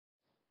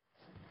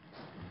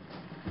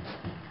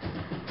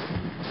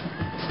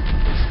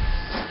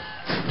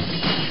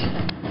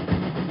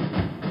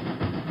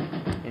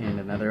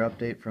another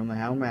update from the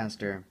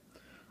Houndmaster.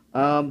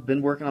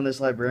 Been working on this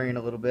Librarian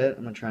a little bit.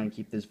 I'm gonna try and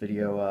keep this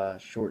video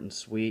short and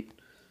sweet.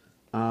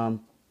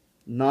 Um,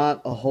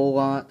 Not a whole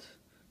lot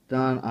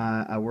done.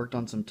 I worked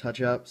on some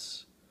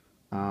touch-ups,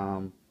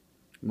 um,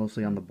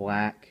 mostly on the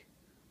black.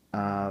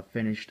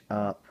 Finished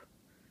up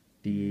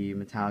the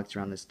metallics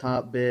around this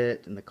top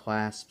bit and the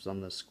clasps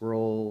on the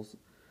scrolls.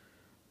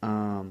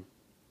 Um,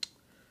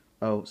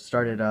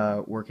 Started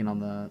working on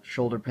the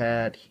shoulder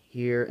pad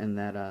here and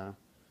that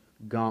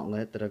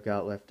gauntlet that I've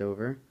got left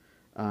over.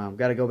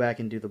 Got to go back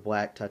and do the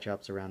black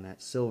touch-ups around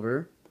that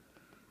silver.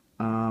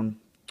 Um,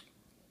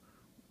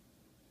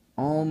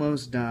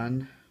 Almost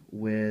done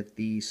with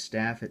the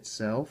staff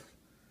itself.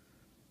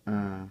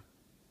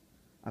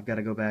 I've got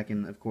to go back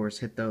and, of course,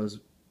 hit those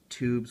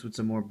tubes with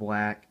some more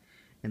black.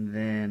 And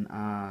then,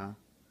 I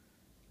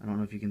don't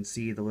know if you can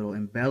see the little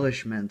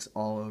embellishments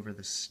all over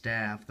the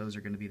staff. Those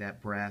are going to be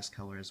that brass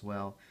color as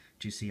well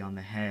that you see on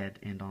the head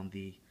and on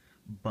the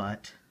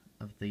butt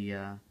of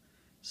the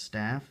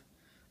staff.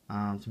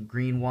 Some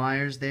green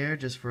wires there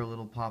just for a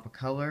little pop of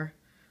color.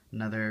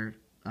 Another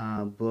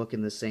book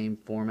in the same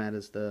format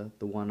as the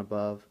one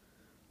above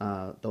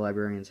the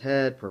librarian's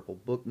head, purple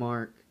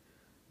bookmark,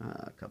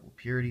 a couple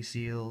purity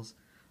seals.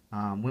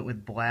 Went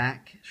with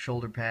black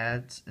shoulder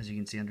pads, as you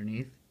can see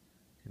underneath.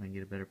 See if I can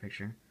get a better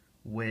picture.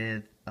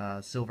 With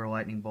silver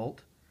lightning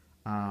bolt,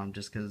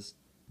 just because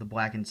the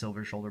black and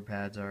silver shoulder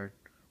pads are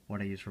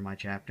what I use for my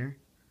chapter.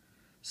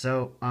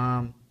 So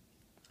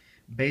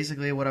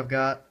basically what I've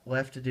got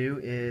left to do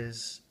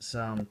is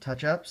some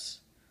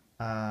touch-ups,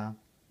 the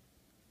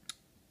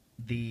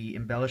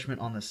embellishment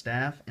on the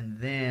staff, and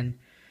then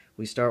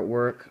we start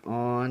work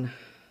on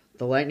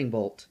the lightning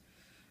bolt.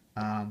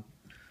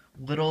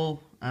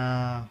 Little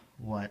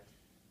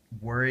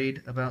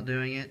worried about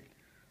doing it,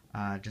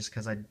 just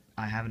because I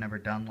haven't ever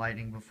done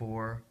lightning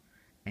before,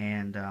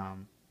 and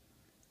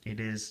it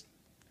is,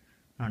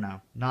 I don't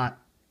know, not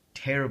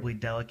terribly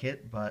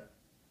delicate, but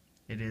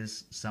it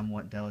is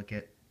somewhat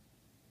delicate,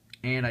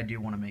 and I do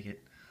want to make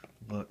it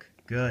look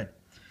good.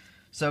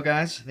 So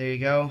guys, there you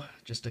go,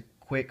 just a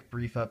quick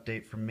brief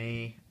update from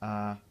me.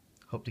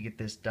 Hope to get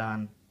this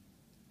done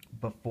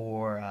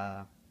before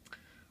I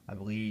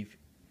believe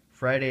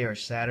Friday or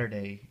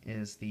Saturday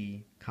is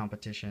the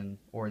competition,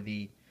 or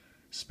the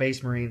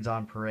Space Marines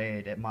on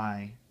parade at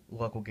my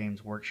local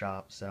games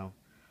workshop. So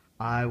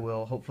I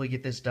will hopefully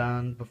get this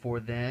done before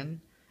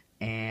then,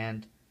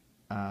 and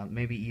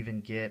maybe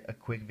even get a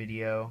quick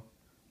video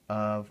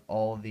of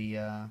all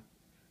the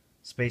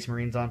Space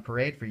Marines on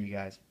parade for you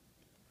guys.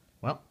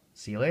 Well,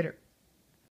 see you later.